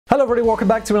Hello everybody, welcome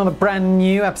back to another brand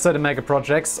new episode of Mega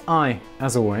Projects. I,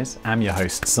 as always, am your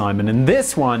host Simon, and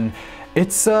this one,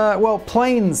 it's,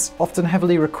 planes often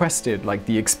heavily requested, like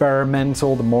the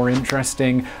experimental, the more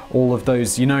interesting, all of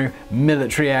those,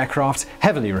 military aircraft,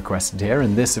 heavily requested here,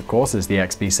 and this, of course, is the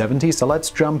XB-70, so let's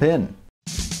jump in.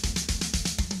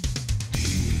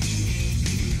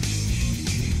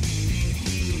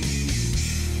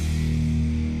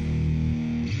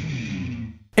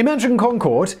 Imagine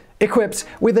Concorde equipped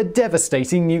with a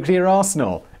devastating nuclear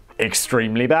arsenal.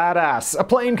 Extremely badass. A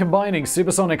plane combining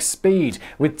supersonic speed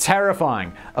with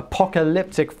terrifying,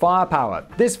 apocalyptic firepower.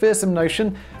 This fearsome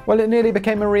notion, well, it nearly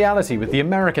became a reality with the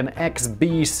American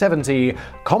XB-70,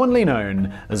 commonly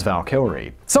known as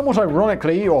Valkyrie. Somewhat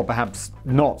ironically, or perhaps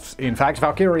not, in fact,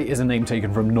 Valkyrie is a name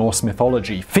taken from Norse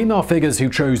mythology. Female figures who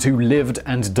chose who lived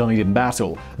and died in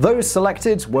battle. Those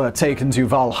selected were taken to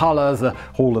Valhalla, the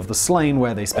Hall of the Slain,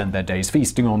 where they spent their days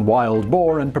feasting on wild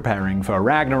boar and preparing for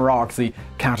Ragnarok, the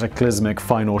cataclysmic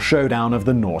final showdown of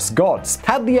the Norse gods.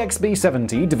 Had the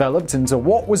XB-70 developed into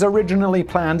what was originally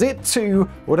planned, it too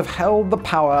would have held the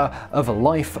power of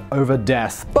life over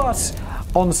death, but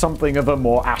on something of a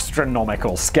more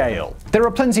astronomical scale. There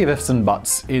are plenty of ifs and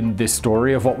buts in this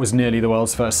story of what was nearly the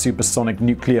world's first supersonic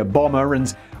nuclear bomber, and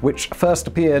which first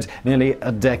appeared nearly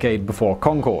a decade before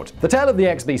Concorde. The tale of the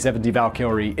XB-70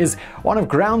 Valkyrie is one of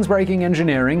groundbreaking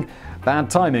engineering, bad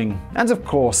timing, and of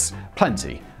course,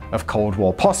 plenty of Cold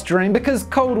War posturing, because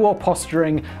Cold War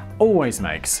posturing always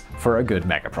makes for a good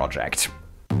mega project.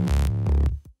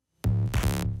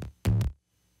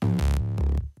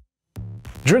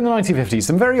 During the 1950s,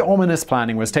 some very ominous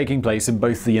planning was taking place in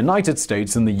both the United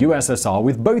States and the USSR,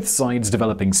 with both sides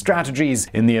developing strategies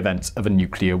in the event of a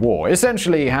nuclear war.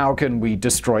 Essentially, how can we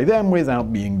destroy them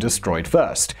without being destroyed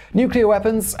first? Nuclear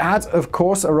weapons had, of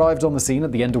course, arrived on the scene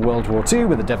at the end of World War II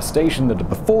with the devastation that had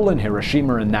befallen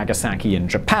Hiroshima and Nagasaki in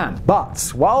Japan.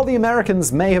 But while the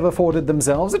Americans may have afforded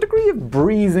themselves a degree of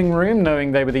breathing room,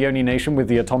 knowing they were the only nation with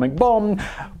the atomic bomb,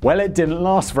 well, it didn't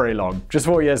last very long. Just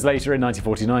 4 years later, in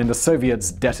 1949, the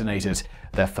Soviets detonated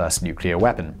their first nuclear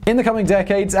weapon. In the coming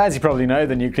decades, as you probably know,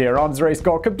 the nuclear arms race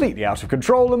got completely out of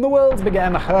control and the world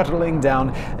began hurtling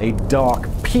down a dark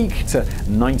peak to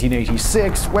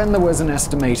 1986, when there was an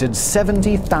estimated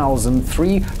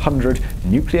 70,300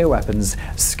 nuclear weapons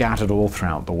scattered all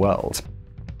throughout the world.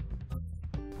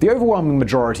 The overwhelming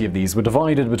majority of these were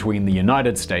divided between the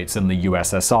United States and the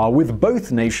USSR, with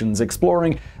both nations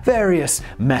exploring various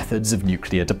methods of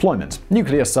nuclear deployment.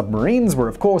 Nuclear submarines were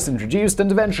of course introduced,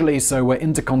 and eventually so were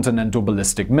intercontinental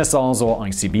ballistic missiles, or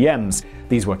ICBMs.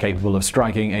 These were capable of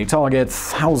striking a target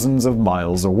thousands of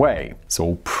miles away. It's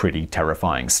all pretty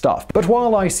terrifying stuff. But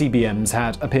while ICBMs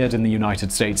had appeared in the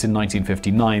United States in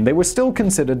 1959, they were still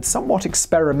considered somewhat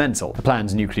experimental. A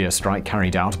planned nuclear strike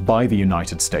carried out by the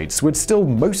United States would still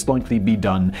most likely be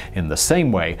done in the same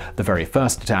way the very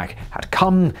first attack had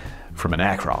come from an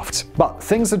aircraft. But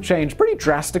things had changed pretty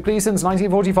drastically since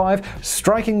 1945.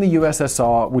 Striking the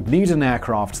USSR would need an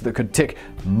aircraft that could tick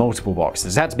multiple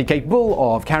boxes. It had to be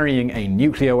capable of carrying a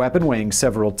nuclear weapon weighing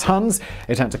several tons.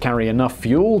 It had to carry enough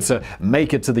fuel to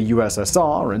make it to the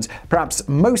USSR, and perhaps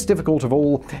most difficult of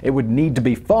all, it would need to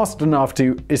be fast enough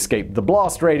to escape the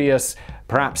blast radius,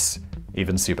 perhaps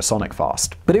even supersonic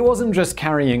fast. But it wasn't just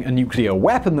carrying a nuclear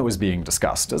weapon that was being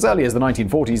discussed. As early as the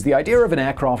 1940s, the idea of an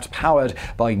aircraft powered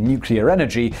by nuclear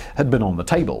energy had been on the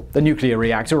table. The nuclear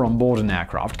reactor on board an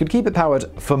aircraft could keep it powered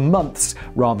for months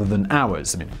rather than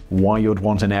hours. I mean, why you'd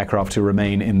want an aircraft to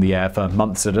remain in the air for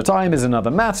months at a time is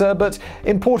another matter, but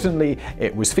importantly,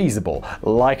 it was feasible.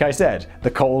 Like I said,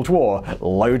 the Cold War,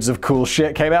 loads of cool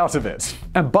shit came out of it.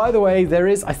 And by the way, there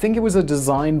is, I think it was a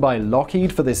design by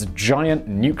Lockheed for this giant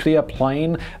nuclear plane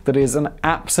that is an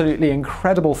absolutely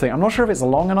incredible thing. I'm not sure if it's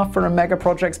long enough for a mega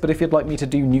project, but if you'd like me to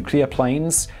do nuclear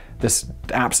planes, this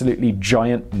absolutely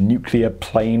giant nuclear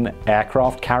plane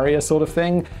aircraft carrier sort of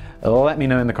thing, let me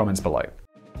know in the comments below.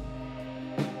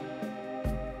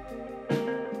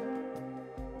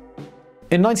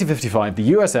 In 1955, the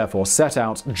US Air Force set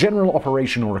out General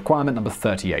Operational Requirement Number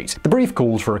 38. The brief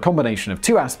called for a combination of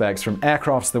two aspects from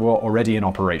aircrafts that were already in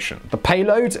operation: the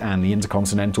payload and the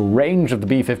intercontinental range of the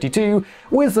B-52,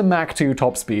 with the Mach 2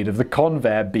 top speed of the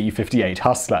Convair B-58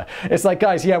 Hustler. It's like,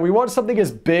 guys, yeah, we want something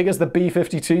as big as the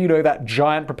B-52, that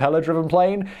giant propeller-driven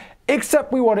plane,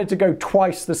 except we want it to go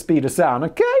twice the speed of sound,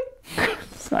 okay?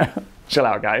 Chill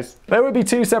out, guys. There would be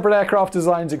two separate aircraft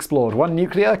designs explored, one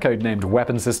nuclear, codenamed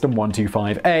Weapon System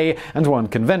 125A, and one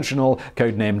conventional,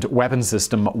 codenamed Weapon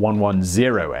System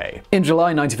 110A. In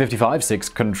July 1955, 6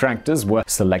 contractors were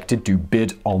selected to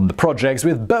bid on the projects,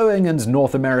 with Boeing and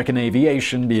North American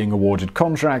Aviation being awarded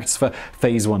contracts for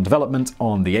Phase 1 development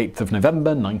on the 8th of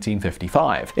November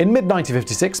 1955. In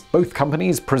mid-1956, both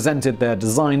companies presented their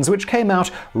designs, which came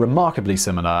out remarkably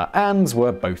similar and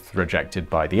were both rejected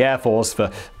by the Air Force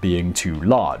for being too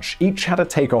large. Each had a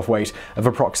takeoff weight of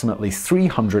approximately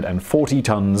 340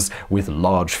 tons with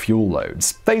large fuel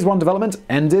loads. Phase 1 development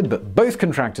ended, but both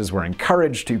contractors were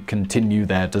encouraged to continue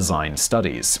their design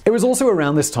studies. It was also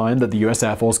around this time that the US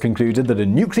Air Force concluded that a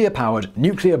nuclear-powered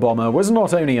nuclear bomber was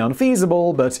not only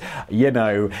unfeasible, but,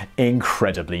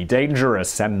 incredibly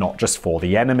dangerous, and not just for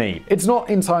the enemy. It's not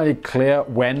entirely clear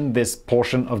when this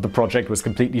portion of the project was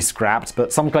completely scrapped,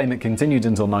 but some claim it continued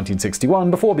until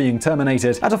 1961 before being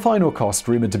terminated at a final cost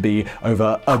rumored to be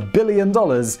over $1 billion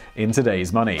in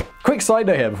today's money. Quick side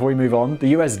note here before we move on, the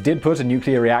US did put a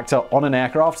nuclear reactor on an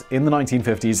aircraft in the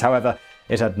 1950s, however,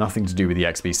 it had nothing to do with the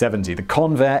XB-70. The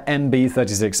Convair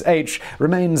NB-36H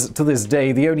remains to this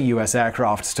day the only US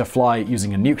aircraft to fly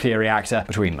using a nuclear reactor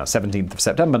between the 17th of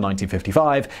September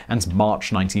 1955 and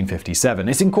March 1957.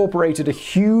 It incorporated a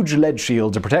huge lead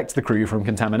shield to protect the crew from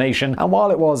contamination, and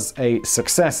while it was a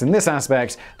success in this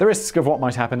aspect, the risk of what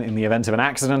might happen in the event of an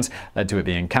accident led to it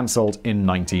being cancelled in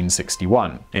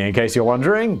 1961. In case you're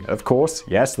wondering, of course,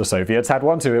 yes, the Soviets had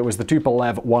one too. It was the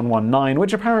Tupolev 119,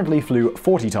 which apparently flew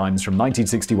 40 times from 1961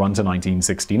 to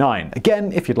 1969.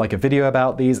 Again, if you'd like a video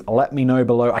about these, let me know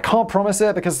below. I can't promise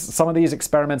it because some of these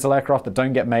experimental aircraft that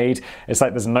don't get made, it's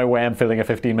like there's no way I'm filling a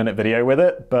 15-minute video with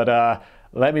it, but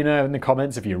let me know in the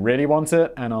comments if you really want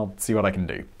it, and I'll see what I can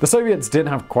do. The Soviets did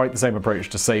have quite the same approach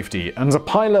to safety, and a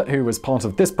pilot who was part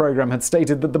of this program had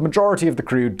stated that the majority of the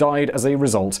crew died as a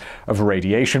result of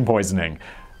radiation poisoning.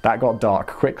 That got dark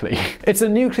quickly. It's a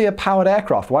nuclear-powered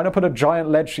aircraft. Why not put a giant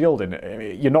lead shield in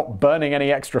it? You're not burning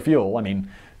any extra fuel. I mean,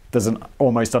 there's an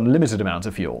almost unlimited amount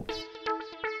of fuel.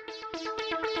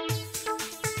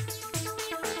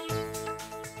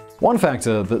 One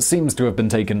factor that seems to have been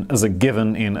taken as a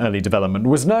given in early development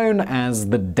was known as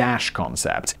the dash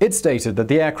concept. It stated that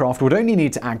the aircraft would only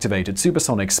need to activate at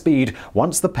supersonic speed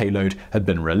once the payload had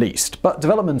been released. But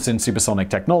developments in supersonic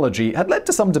technology had led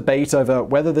to some debate over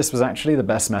whether this was actually the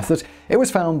best method. It was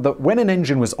found that when an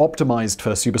engine was optimized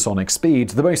for supersonic speed,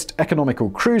 the most economical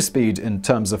cruise speed in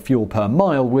terms of fuel per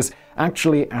mile was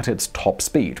actually at its top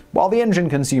speed. While the engine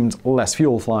consumed less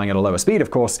fuel flying at a lower speed,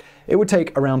 of course, it would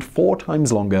take around 4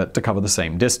 times longer to cover the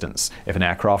same distance. If an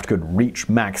aircraft could reach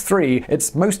Mach 3,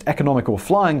 its most economical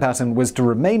flying pattern was to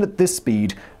remain at this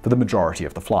speed for the majority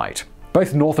of the flight.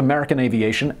 Both North American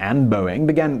Aviation and Boeing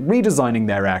began redesigning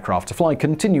their aircraft to fly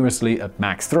continuously at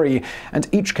Mach 3, and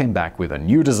each came back with a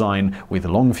new design with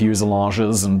long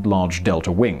fuselages and large delta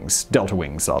wings. Delta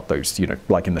wings are those,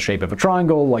 like in the shape of a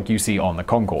triangle, like you see on the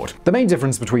Concorde. The main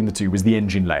difference between the two was the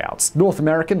engine layouts. North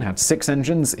American had 6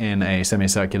 engines in a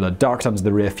semicircular duct under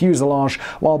the rear fuselage,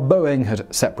 while Boeing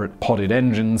had separate podded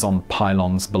engines on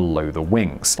pylons below the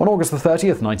wings. On August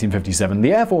 30th, 1957,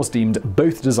 the Air Force deemed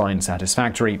both designs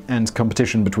satisfactory, and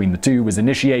competition between the two was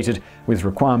initiated, with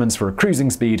requirements for a cruising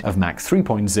speed of Mach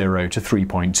 3.0 to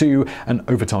 3.2, an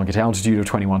over-target altitude of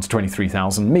 21 to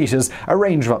 23,000 meters, a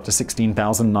range of up to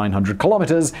 16,900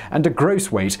 kilometers, and a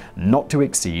gross weight not to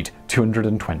exceed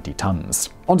 220 tons.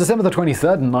 On December 23,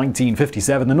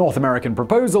 1957, the North American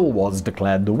proposal was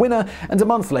declared the winner, and a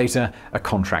month later, a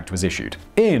contract was issued.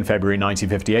 In February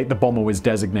 1958, the bomber was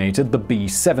designated the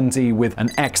B-70, with an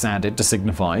X added to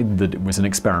signify that it was an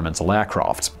experimental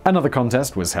aircraft. Another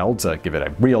contest was held to give it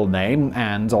a real name,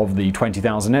 and of the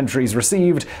 20,000 entries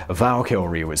received,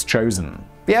 Valkyrie was chosen.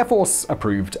 The Air Force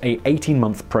approved a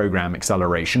 18-month program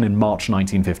acceleration in March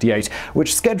 1958,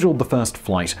 which scheduled the first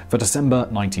flight for December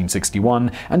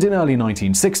 1961, and in early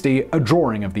 1960, a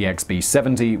drawing of the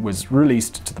XB-70 was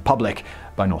released to the public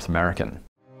by North American.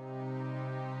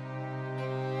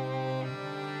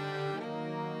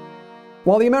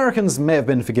 While the Americans may have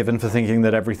been forgiven for thinking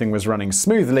that everything was running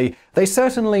smoothly, they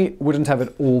certainly wouldn't have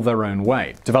it all their own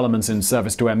way. Developments in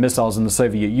surface-to-air missiles in the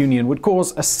Soviet Union would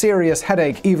cause a serious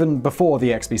headache even before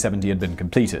the XB-70 had been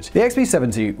completed. The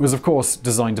XB-70 was of course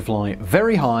designed to fly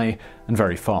very high and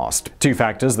very fast, 2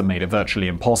 factors that made it virtually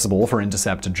impossible for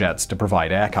interceptor jets to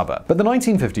provide air cover. But the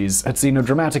 1950s had seen a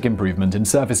dramatic improvement in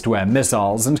surface-to-air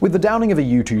missiles, and with the downing of a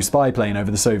U-2 spy plane over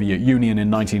the Soviet Union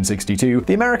in 1962,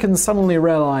 the Americans suddenly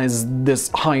realized this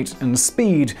height and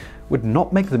speed would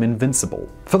not make them invincible.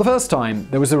 For the first time,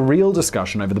 there was a real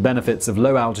discussion over the benefits of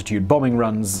low-altitude bombing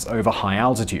runs over high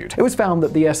altitude. It was found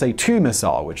that the SA-2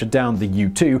 missile, which had downed the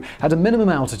U-2, had a minimum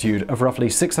altitude of roughly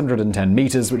 610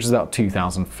 meters, which is about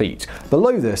 2,000 feet.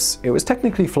 Below this, it was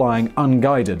technically flying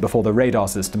unguided before the radar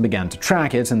system began to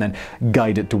track it and then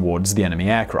guide it towards the enemy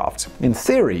aircraft. In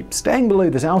theory, staying below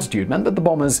this altitude meant that the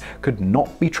bombers could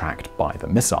not be tracked by the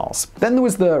missiles. Then there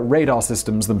was the radar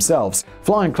systems themselves.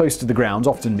 Flying close to the ground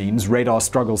often means radar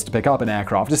struggles to pick up an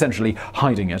aircraft, essentially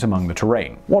hiding it among the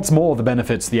terrain. What's more, the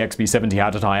benefits the XB-70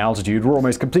 had at high altitude were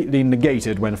almost completely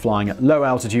negated when flying at low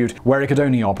altitude, where it could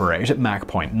only operate at Mach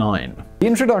 0.9. The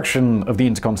introduction of the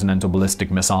intercontinental ballistic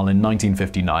missile in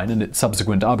 1959 and its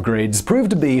subsequent upgrades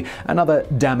proved to be another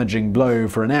damaging blow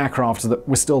for an aircraft that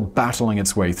was still battling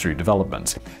its way through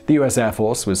development. The US Air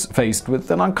Force was faced with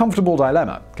an uncomfortable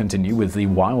dilemma: continue with the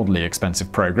wildly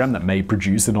expensive program that may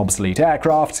produce an obsolete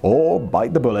aircraft, or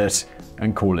bite the bullet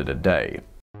and call it a day.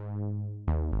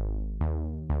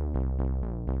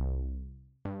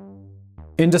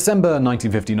 In December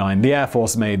 1959, the Air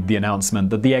Force made the announcement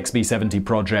that the XB-70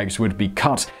 project would be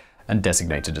cut and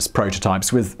designated as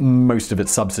prototypes, with most of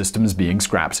its subsystems being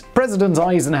scrapped. President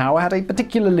Eisenhower had a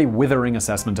particularly withering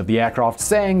assessment of the aircraft,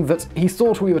 saying that he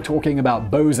thought we were talking about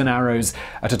bows and arrows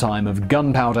at a time of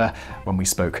gunpowder when we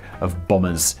spoke of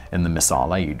bombers in the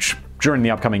missile age. During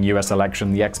the upcoming US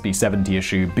election, the XB-70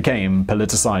 issue became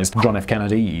politicized. John F.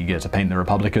 Kennedy, eager to paint the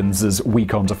Republicans as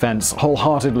weak on defense,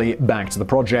 wholeheartedly backed the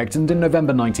project, and in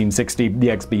November 1960, the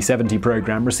XB-70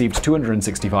 program received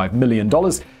 $265 million,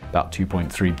 about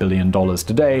 $2.3 billion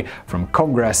today, from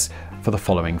Congress for the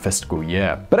following fiscal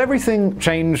year. But everything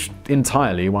changed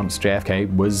entirely once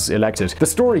JFK was elected. The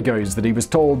story goes that he was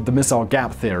told the missile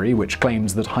gap theory, which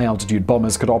claims that high-altitude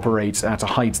bombers could operate at a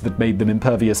height that made them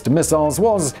impervious to missiles,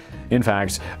 was, in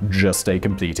fact, just a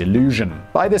complete illusion.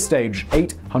 By this stage,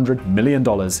 $800 million,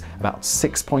 about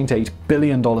 $6.8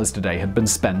 billion today, had been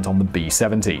spent on the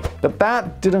B-70. But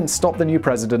that didn't stop the new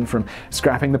president from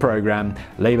scrapping the program,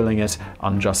 labeling it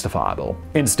unjustifiable.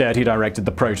 Instead, he directed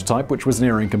the prototype, which was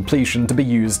nearing completion, to be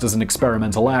used as an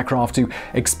experimental aircraft to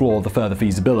explore the further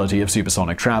feasibility of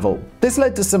supersonic travel. This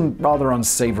led to some rather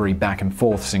unsavory back and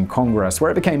forths in Congress,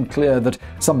 where it became clear that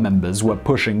some members were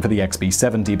pushing for the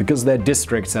XB-70 because their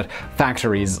districts had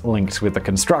factories linked with the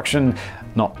construction,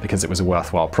 not because it was a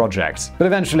worthwhile project. But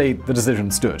eventually, the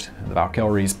decision stood. The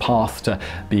Valkyrie's path to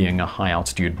being a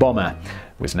high-altitude bomber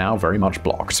was now very much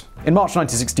blocked. In March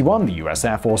 1961, the US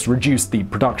Air Force reduced the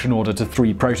production order to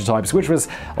 3 prototypes, which was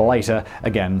later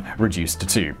again reduced to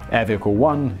 2: Air Vehicle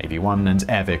 1, AV-1, and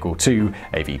Air Vehicle 2,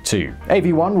 AV-2.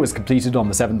 AV-1 was completed on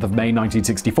the 7th of May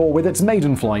 1964, with its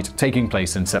maiden flight taking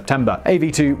place in September.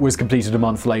 AV-2 was completed a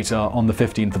month later on the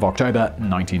 15th of October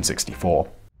 1964.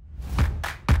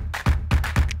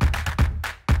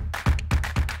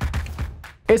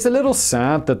 It's a little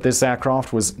sad that this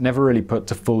aircraft was never really put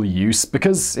to full use,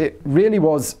 because it really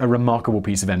was a remarkable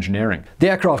piece of engineering. The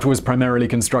aircraft was primarily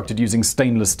constructed using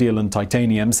stainless steel and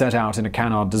titanium, set out in a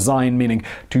canard design, meaning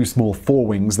 2 small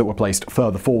forewings that were placed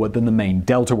further forward than the main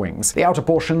delta wings. The outer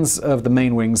portions of the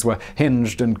main wings were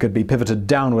hinged and could be pivoted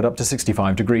downward up to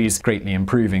 65 degrees, greatly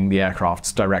improving the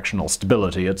aircraft's directional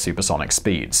stability at supersonic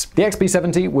speeds. The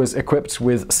XB-70 was equipped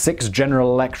with 6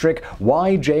 General Electric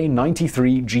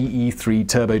YJ93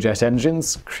 GE3 turbojet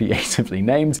engines, creatively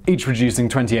named, each producing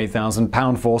 28,000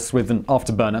 pound-force with an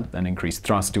afterburner, an increased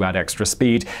thrust to add extra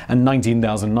speed, and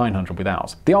 19,900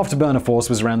 without. The afterburner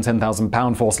force was around 10,000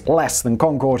 pound-force less than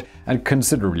Concorde, and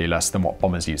considerably less than what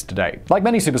bombers use today. Like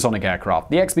many supersonic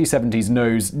aircraft, the XB-70's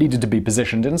nose needed to be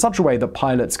positioned in such a way that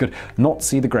pilots could not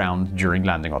see the ground during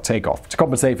landing or takeoff. To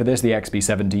compensate for this, the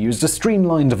XB-70 used a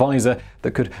streamlined visor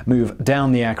that could move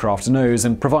down the aircraft's nose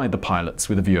and provide the pilots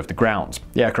with a view of the ground.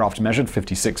 The aircraft measured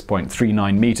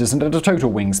 56.39 meters and had a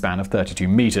total wingspan of 32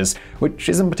 meters, which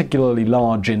isn't particularly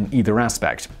large in either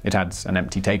aspect. It had an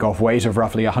empty takeoff weight of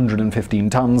roughly 115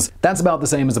 tons. That's about the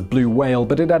same as a blue whale,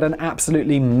 but it had an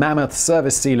absolutely mammoth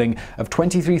service ceiling of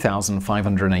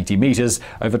 23,580 meters,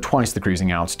 over twice the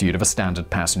cruising altitude of a standard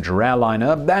passenger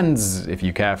airliner, and, if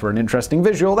you care for an interesting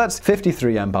visual, that's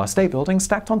 53 Empire State Buildings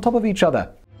stacked on top of each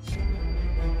other.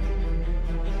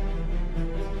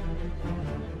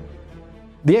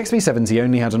 The XB-70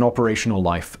 only had an operational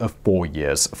life of 4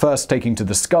 years, first taking to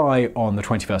the sky on the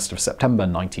 21st of September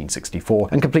 1964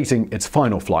 and completing its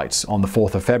final flight on the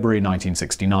 4th of February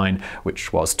 1969,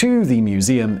 which was to the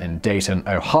museum in Dayton,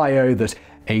 Ohio, that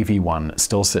AV-1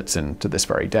 still sits in to this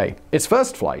very day. Its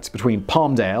first flight between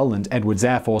Palmdale and Edwards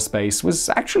Air Force Base was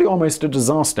actually almost a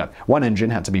disaster. One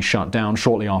engine had to be shut down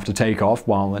shortly after takeoff,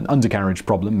 while an undercarriage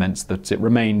problem meant that it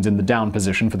remained in the down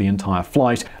position for the entire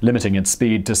flight, limiting its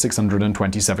speed to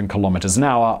 627 kilometers an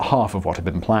hour, half of what had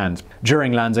been planned.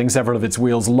 During landing, several of its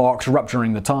wheels locked,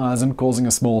 rupturing the tires and causing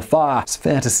a small fire. It's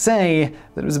fair to say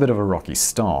that it was a bit of a rocky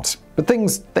start. But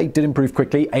they did improve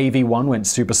quickly. AV-1 went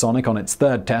supersonic on its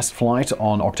third test flight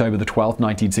on October 12,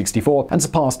 1964, and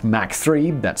surpassed Mach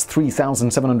 3, that's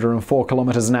 3,704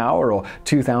 kilometers an hour, or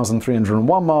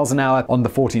 2,301 miles an hour, on the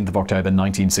 14th of October,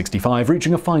 1965,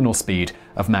 reaching a final speed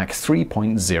of Mach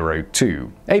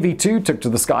 3.02. AV-2 took to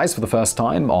the skies for the first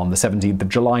time on the 17th of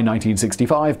July,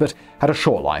 1965, but had a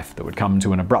short life that would come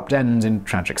to an abrupt end in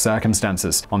tragic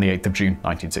circumstances. On the 8th of June,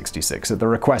 1966, at the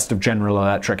request of General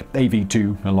Electric,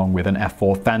 AV-2, along with an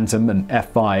F-4 Phantom, an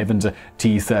F-5 and a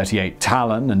T-38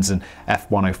 Talon and an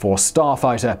F-104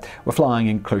 Starfighter, were flying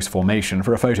in close formation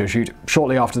for a photo shoot.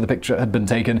 Shortly after the picture had been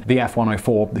taken, the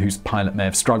F-104, whose pilot may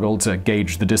have struggled to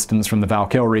gauge the distance from the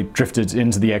Valkyrie, drifted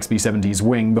into the XB-70's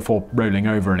wing before rolling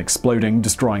over and exploding,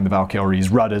 destroying the Valkyrie's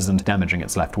rudders and damaging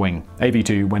its left wing.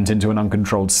 AV-2 went into an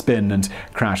uncontrolled spin and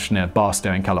crashed near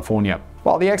Barstow in California.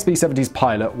 While the XB-70's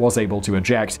pilot was able to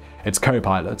eject, its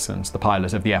co-pilot and the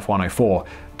pilot of the F-104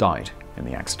 died in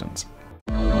the accident.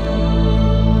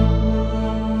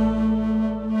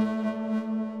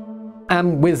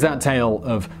 And with that tale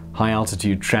of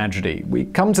high-altitude tragedy, we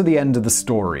come to the end of the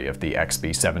story of the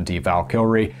XB-70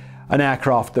 Valkyrie, an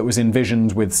aircraft that was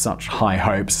envisioned with such high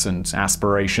hopes and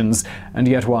aspirations, and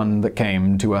yet one that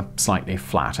came to a slightly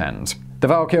flat end. The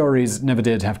Valkyries never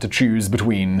did have to choose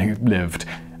between who lived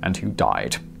and who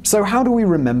died. So how do we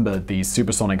remember these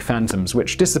supersonic phantoms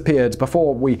which disappeared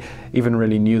before we even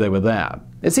really knew they were there?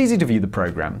 It's easy to view the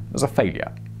program as a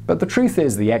failure. But the truth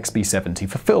is the XB-70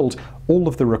 fulfilled all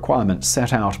of the requirements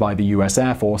set out by the US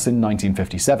Air Force in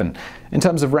 1957. In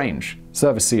terms of range,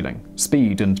 service ceiling,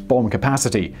 speed, and bomb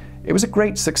capacity, it was a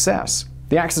great success.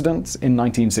 The accident in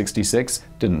 1966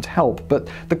 didn't help, but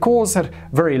the cause had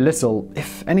very little,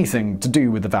 if anything, to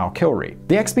do with the Valkyrie.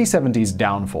 The XB-70's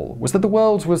downfall was that the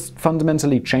world was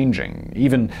fundamentally changing,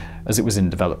 even as it was in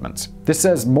development. This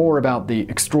says more about the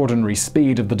extraordinary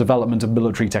speed of the development of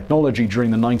military technology during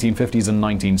the 1950s and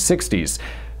 1960s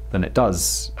than it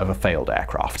does of a failed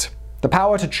aircraft. The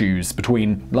power to choose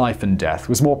between life and death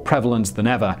was more prevalent than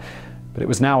ever, but it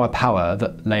was now a power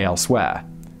that lay elsewhere,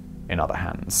 in other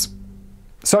hands.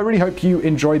 So I really hope you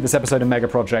enjoyed this episode of Mega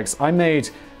Projects. I made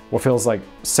what feels like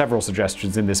several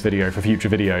suggestions in this video for future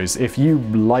videos. If you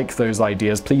like those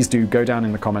ideas, please do go down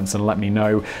in the comments and let me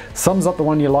know. Thumbs up the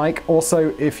one you like.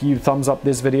 Also, if you thumbs up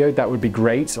this video, that would be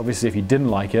great. Obviously, if you didn't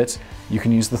like it, you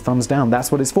can use the thumbs down.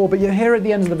 That's what it's for. But you're here at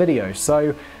the end of the video,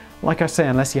 so like I say,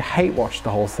 unless you hate watch the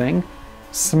whole thing,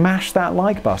 smash that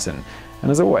like button.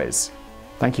 And as always,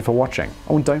 thank you for watching.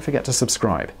 Oh, and don't forget to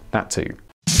subscribe. That too.